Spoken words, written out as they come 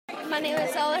name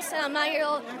is Ellis, and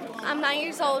I'm 9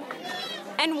 years old.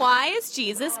 And why is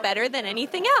Jesus better than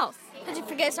anything else? Because he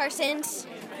forgives our sins.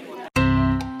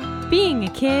 Being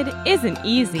a kid isn't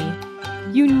easy.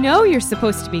 You know you're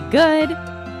supposed to be good,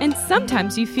 and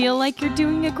sometimes you feel like you're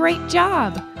doing a great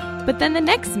job. But then the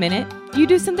next minute, you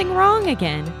do something wrong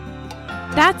again.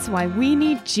 That's why we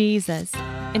need Jesus,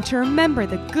 and to remember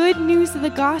the good news of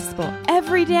the gospel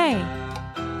every day.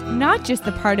 Not just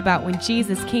the part about when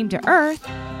Jesus came to earth,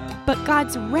 but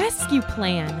God's rescue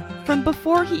plan from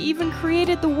before he even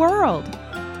created the world,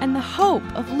 and the hope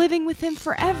of living with him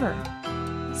forever,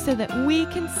 so that we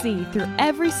can see through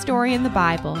every story in the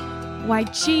Bible why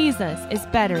Jesus is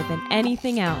better than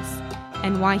anything else,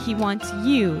 and why he wants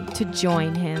you to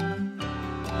join him.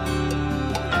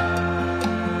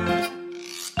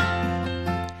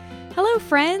 Hello,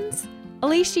 friends.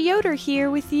 Alicia Yoder here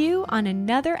with you on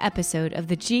another episode of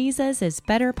the Jesus is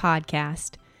Better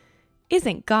podcast.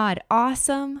 Isn't God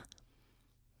awesome?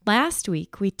 Last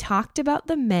week, we talked about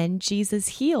the men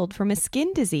Jesus healed from a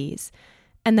skin disease,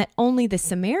 and that only the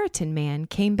Samaritan man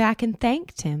came back and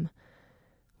thanked him.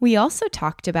 We also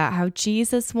talked about how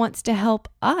Jesus wants to help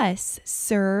us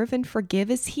serve and forgive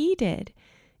as he did,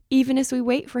 even as we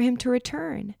wait for him to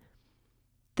return.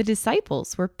 The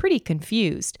disciples were pretty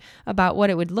confused about what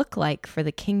it would look like for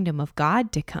the kingdom of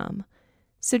God to come,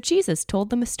 so Jesus told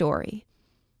them a story.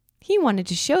 He wanted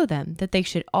to show them that they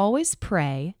should always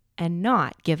pray and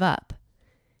not give up.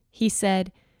 He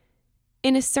said,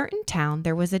 "In a certain town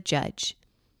there was a judge.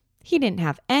 He didn't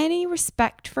have any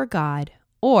respect for God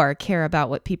or care about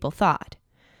what people thought.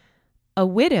 A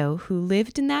widow who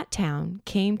lived in that town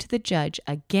came to the judge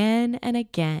again and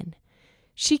again.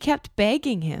 She kept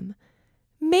begging him,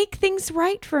 'Make things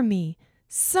right for me.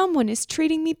 Someone is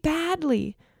treating me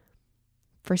badly.'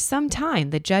 For some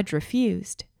time the judge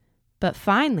refused, but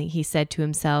finally he said to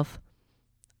himself,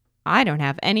 'I don't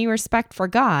have any respect for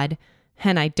God,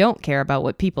 and I don't care about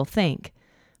what people think.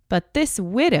 But this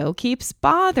widow keeps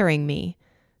bothering me,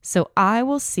 so I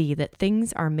will see that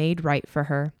things are made right for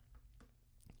her.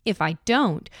 If I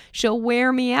don't, she'll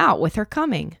wear me out with her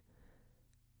coming.'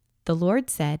 The Lord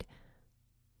said,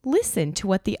 'Listen to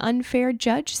what the unfair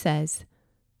judge says.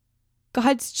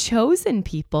 God's chosen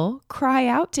people cry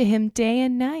out to him day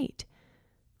and night.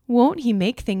 Won't he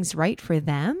make things right for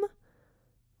them?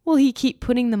 Will he keep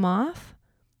putting them off?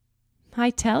 I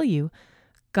tell you,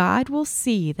 God will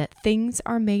see that things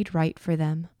are made right for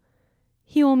them.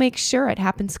 He will make sure it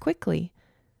happens quickly.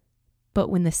 But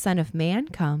when the Son of Man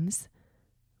comes,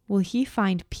 will he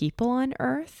find people on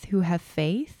earth who have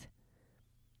faith?"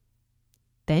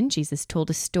 Then Jesus told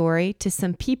a story to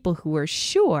some people who were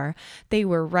sure they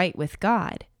were right with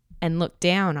God and looked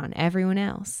down on everyone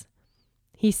else.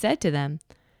 He said to them,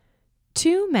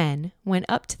 "Two men went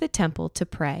up to the temple to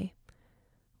pray.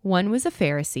 One was a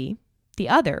Pharisee, the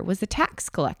other was a tax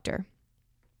collector.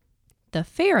 The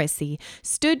Pharisee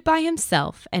stood by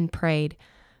himself and prayed,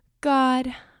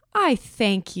 'God, I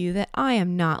thank you that I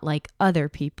am not like other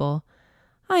people.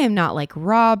 I am not like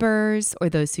robbers or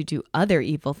those who do other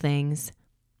evil things.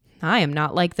 I am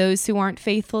not like those who aren't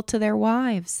faithful to their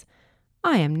wives.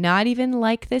 I am not even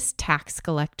like this tax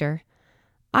collector.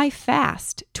 I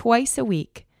fast twice a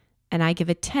week, and I give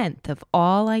 1/10 of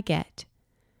all I get.'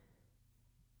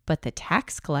 But the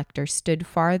tax collector stood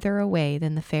farther away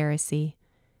than the Pharisee.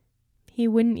 He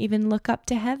wouldn't even look up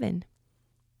to heaven.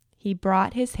 He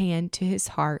brought his hand to his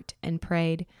heart and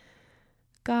prayed,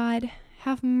 'God,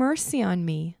 have mercy on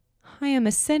me. I am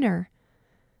a sinner.'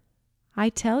 I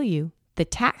tell you, the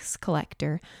tax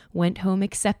collector went home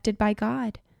accepted by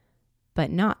God, but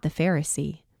not the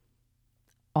Pharisee.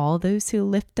 All those who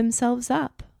lift themselves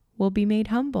up will be made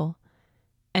humble,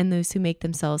 and those who make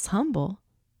themselves humble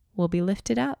will be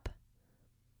lifted up."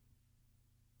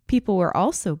 People were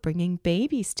also bringing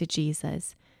babies to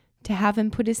Jesus to have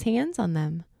him put his hands on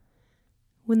them.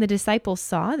 When the disciples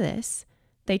saw this,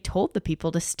 they told the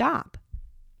people to stop.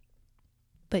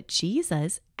 But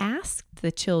Jesus asked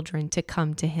the children to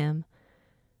come to him.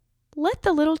 "Let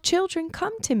the little children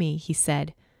come to me," he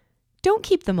said. "Don't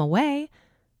keep them away.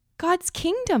 God's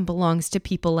kingdom belongs to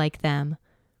people like them.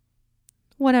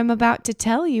 What I'm about to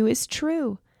tell you is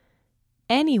true.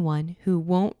 Anyone who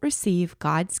won't receive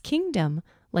God's kingdom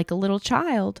like a little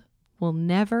child will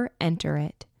never enter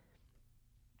it."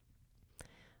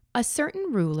 A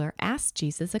certain ruler asked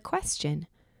Jesus a question.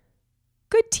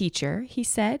 "Good teacher," he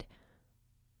said,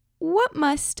 "what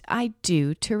must I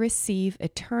do to receive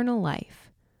eternal life?"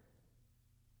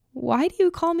 "Why do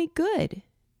you call me good?"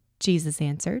 Jesus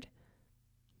answered.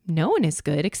 "No one is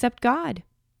good except God.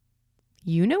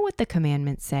 You know what the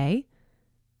commandments say.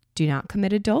 Do not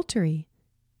commit adultery.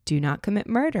 Do not commit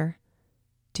murder.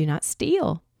 Do not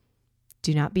steal.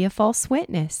 Do not be a false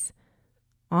witness.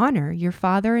 Honor your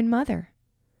father and mother.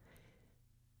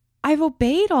 I've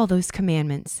obeyed all those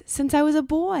commandments since I was a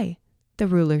boy, the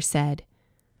ruler said.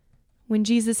 When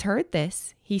Jesus heard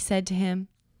this, he said to him,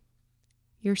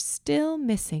 You're still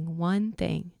missing one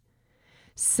thing.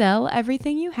 Sell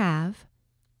everything you have,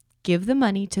 give the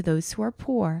money to those who are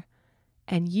poor,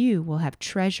 and you will have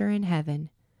treasure in heaven.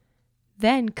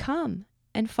 Then come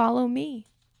and follow me.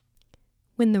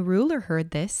 When the ruler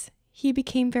heard this, he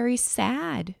became very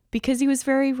sad because he was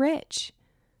very rich.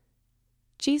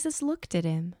 Jesus looked at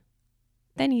him.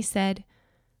 Then he said,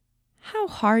 How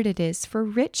hard it is for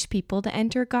rich people to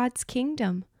enter God's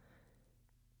kingdom.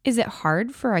 Is it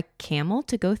hard for a camel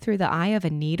to go through the eye of a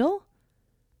needle?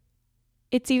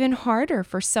 It's even harder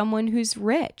for someone who's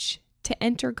rich to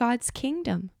enter God's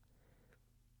kingdom.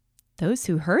 Those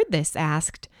who heard this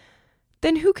asked,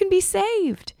 Then who can be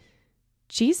saved?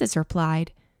 Jesus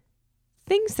replied,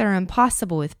 Things that are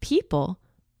impossible with people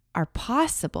are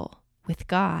possible with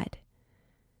God.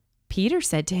 Peter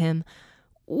said to him,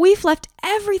 We've left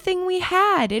everything we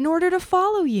had in order to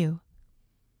follow you.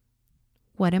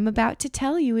 What I'm about to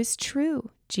tell you is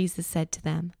true, Jesus said to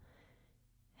them.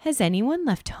 Has anyone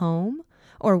left home,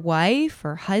 or wife,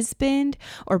 or husband,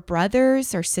 or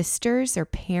brothers, or sisters, or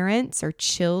parents, or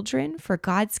children for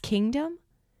God's kingdom?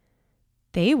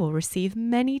 They will receive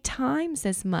many times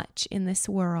as much in this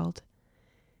world.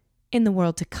 In the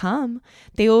world to come,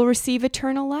 they will receive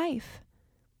eternal life.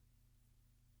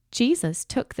 Jesus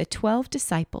took the 12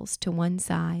 disciples to one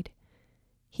side.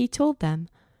 He told them,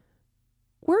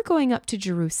 We're going up to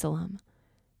Jerusalem.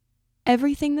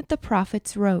 Everything that the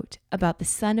prophets wrote about the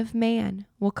Son of Man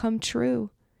will come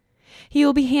true. He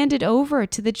will be handed over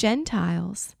to the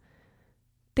Gentiles.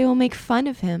 They will make fun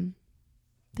of him.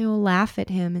 They will laugh at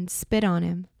him and spit on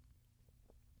him.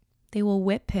 They will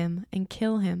whip him and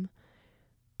kill him.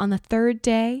 On the third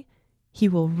day, he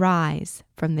will rise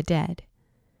from the dead.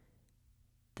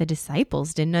 The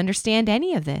disciples didn't understand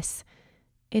any of this.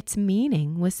 Its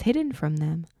meaning was hidden from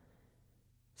them.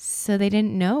 So they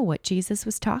didn't know what Jesus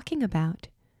was talking about.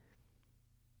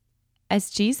 As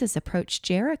Jesus approached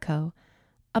Jericho,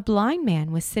 a blind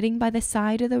man was sitting by the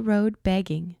side of the road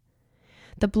begging.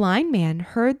 The blind man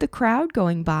heard the crowd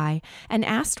going by and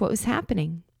asked what was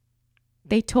happening.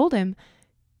 They told him,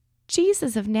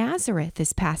 Jesus of Nazareth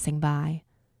is passing by.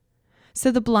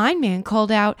 So the blind man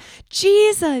called out,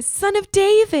 Jesus, Son of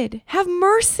David, have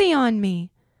mercy on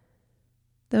me.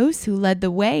 Those who led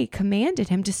the way commanded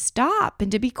him to stop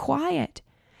and to be quiet.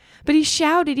 But he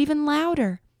shouted even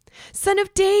louder, Son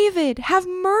of David, have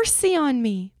mercy on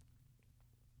me.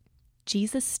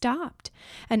 Jesus stopped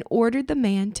and ordered the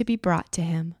man to be brought to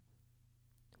him.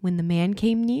 When the man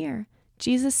came near,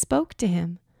 Jesus spoke to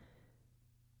him.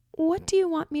 What do you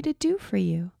want me to do for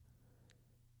you?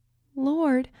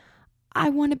 Lord, I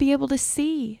want to be able to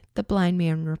see, the blind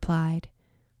man replied.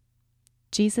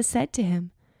 Jesus said to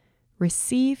him,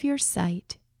 Receive your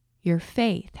sight. Your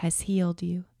faith has healed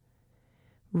you.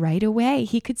 Right away,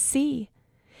 he could see.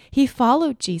 He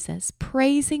followed Jesus,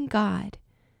 praising God.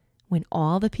 When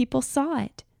all the people saw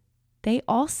it, they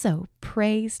also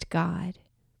praised God.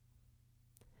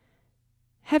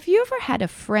 Have you ever had a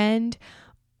friend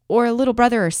or a little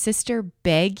brother or sister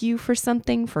beg you for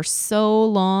something for so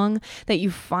long that you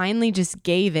finally just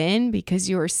gave in because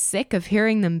you were sick of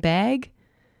hearing them beg?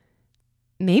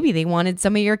 Maybe they wanted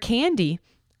some of your candy,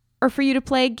 or for you to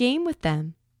play a game with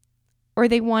them, or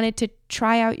they wanted to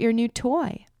try out your new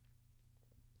toy.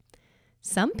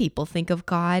 Some people think of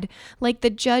God like the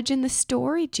judge in the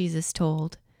story Jesus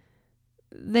told,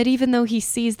 that even though he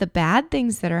sees the bad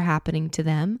things that are happening to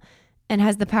them and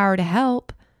has the power to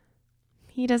help,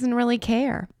 he doesn't really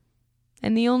care.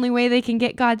 And the only way they can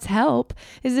get God's help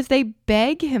is if they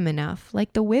beg him enough,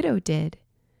 like the widow did.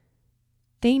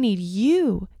 They need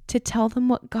you to tell them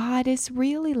what God is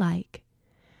really like.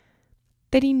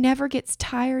 That he never gets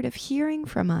tired of hearing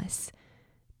from us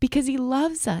because he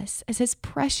loves us as his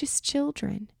precious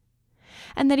children.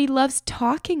 And that he loves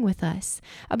talking with us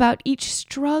about each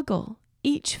struggle,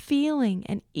 each feeling,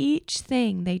 and each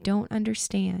thing they don't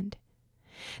understand.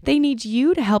 They need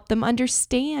you to help them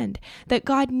understand that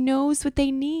God knows what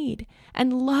they need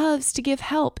and loves to give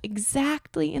help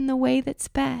exactly in the way that's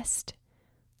best.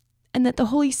 And that the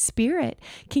Holy Spirit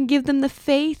can give them the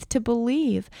faith to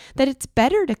believe that it's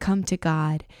better to come to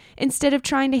God instead of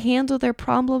trying to handle their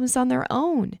problems on their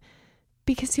own,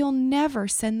 because he'll never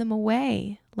send them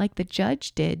away like the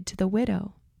judge did to the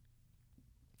widow.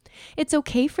 It's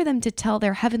okay for them to tell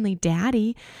their heavenly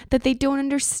daddy that they don't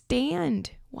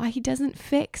understand why he doesn't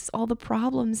fix all the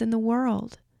problems in the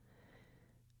world.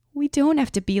 We don't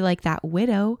have to be like that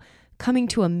widow, coming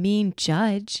to a mean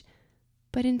judge,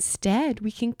 but instead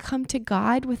we can come to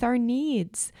God with our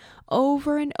needs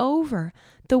over and over,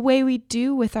 the way we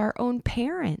do with our own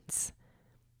parents.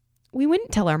 We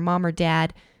wouldn't tell our mom or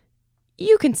dad,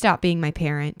 "You can stop being my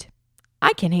parent.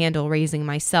 I can handle raising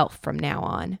myself from now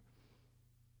on."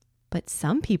 But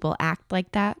some people act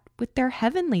like that with their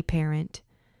heavenly parent.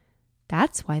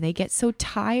 That's why they get so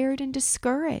tired and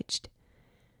discouraged.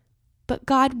 But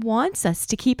God wants us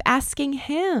to keep asking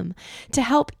Him to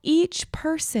help each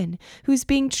person who's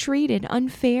being treated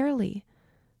unfairly,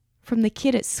 from the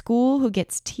kid at school who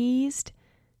gets teased,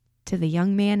 to the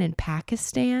young man in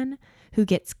Pakistan who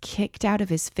gets kicked out of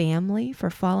his family for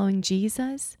following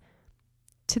Jesus,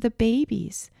 to the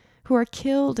babies who are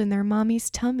killed in their mommy's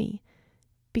tummy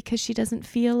because she doesn't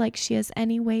feel like she has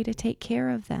any way to take care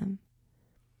of them.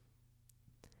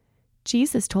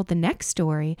 Jesus told the next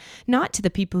story not to the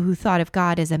people who thought of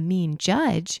God as a mean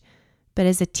judge, but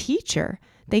as a teacher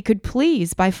they could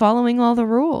please by following all the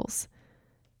rules.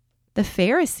 The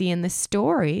Pharisee in the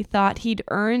story thought he'd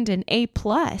earned an A+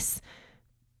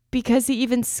 because he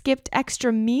even skipped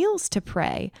extra meals to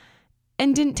pray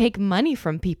and didn't take money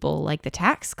from people like the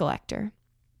tax collector.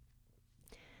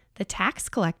 The tax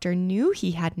collector knew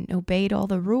he hadn't obeyed all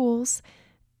the rules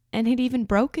and had even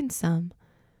broken some,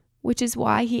 which is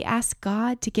why he asked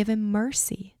God to give him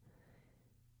mercy.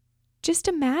 Just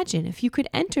imagine if you could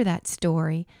enter that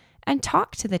story and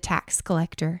talk to the tax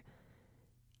collector.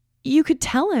 You could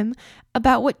tell him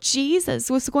about what Jesus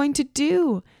was going to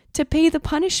do to pay the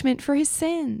punishment for his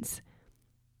sins.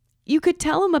 You could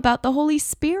tell him about the Holy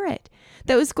Spirit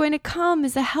that was going to come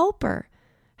as a helper,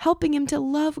 helping him to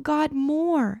love God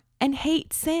more and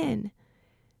hate sin.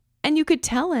 And you could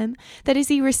tell him that as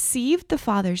he received the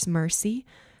Father's mercy,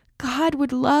 God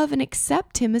would love and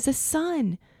accept him as a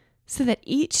son, so that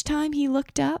each time he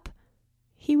looked up,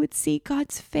 he would see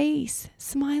God's face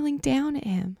smiling down at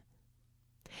him.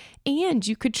 And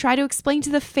you could try to explain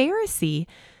to the Pharisee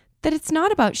that it's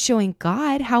not about showing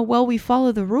God how well we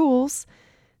follow the rules,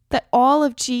 that all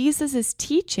of Jesus'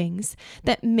 teachings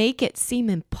that make it seem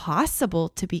impossible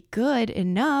to be good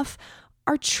enough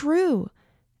are true,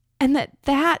 and that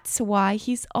that's why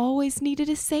he's always needed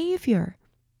a savior,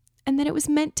 and that it was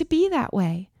meant to be that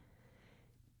way.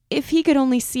 If he could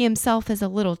only see himself as a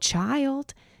little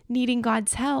child needing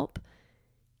God's help,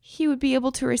 he would be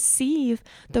able to receive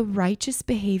the righteous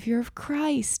behavior of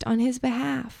Christ on his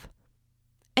behalf.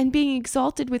 And being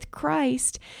exalted with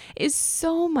Christ is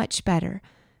so much better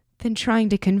than trying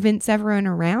to convince everyone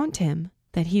around him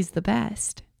that he's the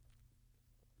best.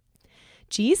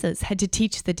 Jesus had to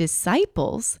teach the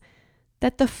disciples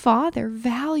that the Father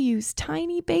values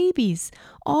tiny babies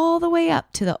all the way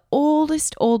up to the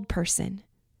oldest old person.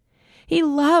 He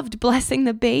loved blessing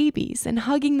the babies and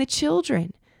hugging the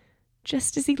children,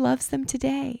 just as he loves them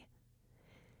today.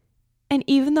 And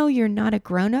even though you're not a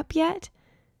grown-up yet,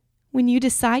 when you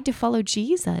decide to follow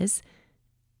Jesus,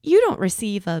 you don't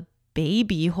receive a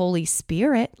baby Holy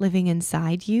Spirit living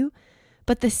inside you,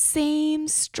 but the same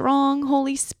strong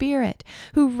Holy Spirit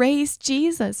who raised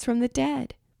Jesus from the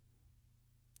dead.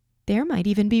 There might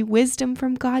even be wisdom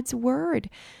from God's word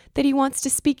that he wants to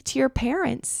speak to your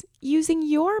parents using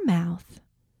your mouth.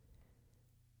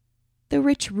 The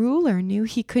rich ruler knew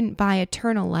he couldn't buy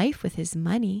eternal life with his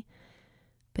money,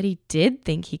 but he did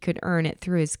think he could earn it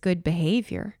through his good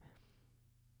behavior.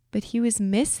 But he was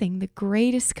missing the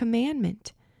greatest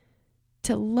commandment,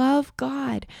 to love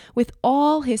God with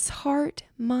all his heart,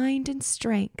 mind, and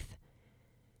strength.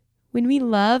 When we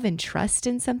love and trust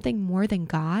in something more than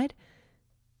God,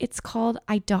 it's called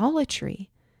idolatry.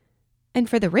 And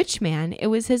for the rich man, it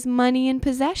was his money and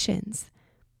possessions.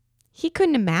 He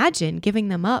couldn't imagine giving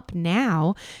them up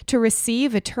now to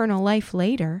receive eternal life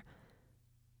later.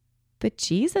 But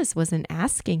Jesus wasn't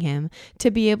asking him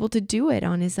to be able to do it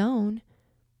on his own.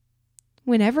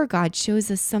 Whenever God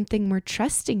shows us something we're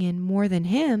trusting in more than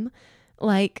him,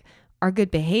 like our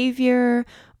good behavior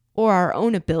or our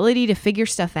own ability to figure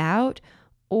stuff out,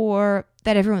 or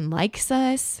that everyone likes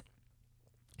us,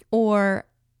 or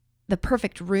the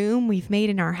perfect room we've made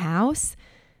in our house,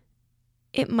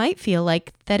 it might feel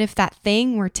like that if that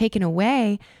thing were taken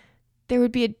away, there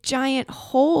would be a giant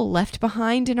hole left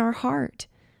behind in our heart.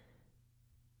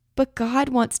 But God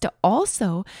wants to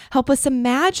also help us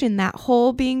imagine that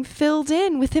hole being filled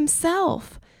in with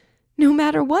himself, no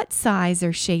matter what size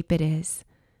or shape it is.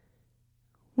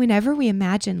 Whenever we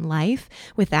imagine life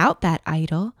without that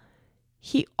idol,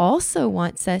 he also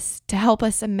wants us to help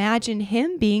us imagine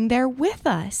him being there with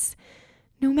us,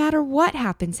 no matter what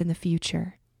happens in the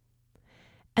future.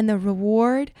 And the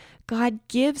reward God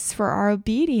gives for our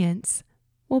obedience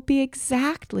will be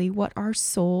exactly what our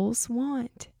souls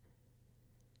want.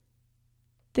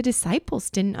 The disciples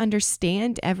didn't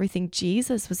understand everything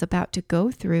Jesus was about to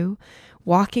go through,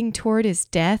 walking toward his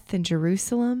death in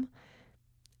Jerusalem,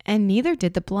 and neither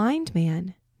did the blind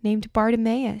man named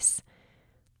Bartimaeus.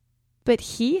 But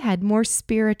he had more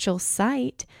spiritual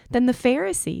sight than the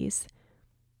Pharisees.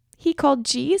 He called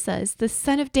Jesus the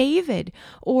Son of David,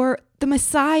 or the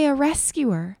Messiah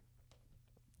rescuer.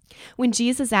 When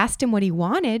Jesus asked him what he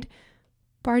wanted,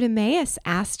 Bartimaeus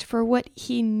asked for what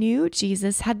he knew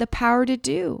Jesus had the power to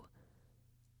do.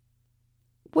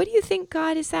 What do you think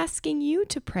God is asking you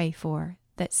to pray for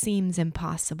that seems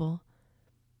impossible?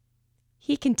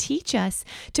 He can teach us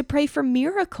to pray for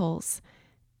miracles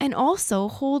and also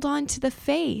hold on to the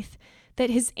faith that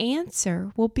his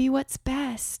answer will be what's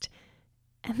best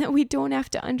and that we don't have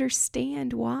to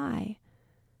understand why.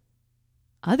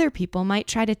 Other people might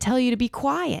try to tell you to be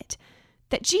quiet,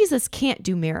 that Jesus can't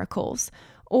do miracles,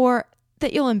 or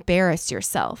that you'll embarrass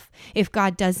yourself if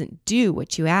God doesn't do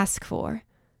what you ask for.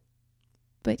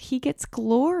 But he gets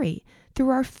glory through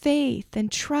our faith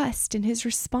and trust in his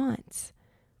response.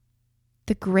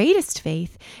 The greatest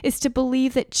faith is to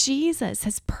believe that Jesus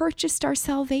has purchased our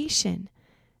salvation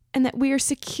and that we are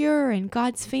secure in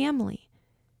God's family.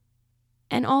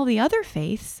 And all the other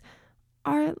faiths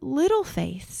are little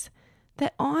faiths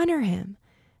that honor him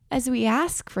as we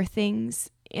ask for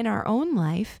things in our own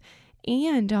life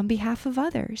and on behalf of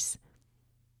others.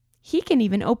 He can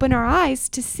even open our eyes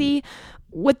to see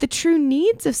what the true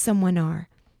needs of someone are,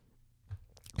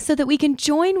 so that we can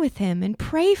join with him and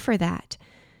pray for that,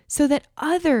 so that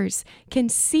others can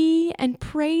see and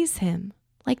praise him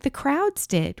like the crowds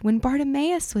did when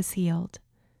Bartimaeus was healed.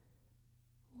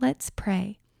 Let's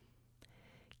pray.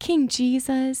 King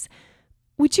Jesus,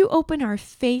 would you open our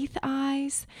faith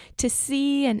eyes to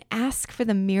see and ask for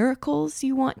the miracles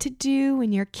you want to do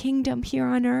in your kingdom here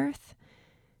on earth?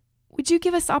 Would you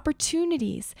give us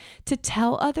opportunities to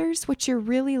tell others what you're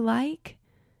really like?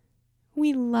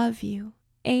 We love you.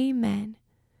 Amen.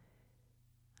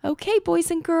 Okay,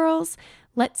 boys and girls,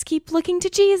 let's keep looking to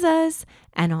Jesus,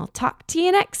 and I'll talk to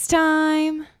you next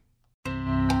time.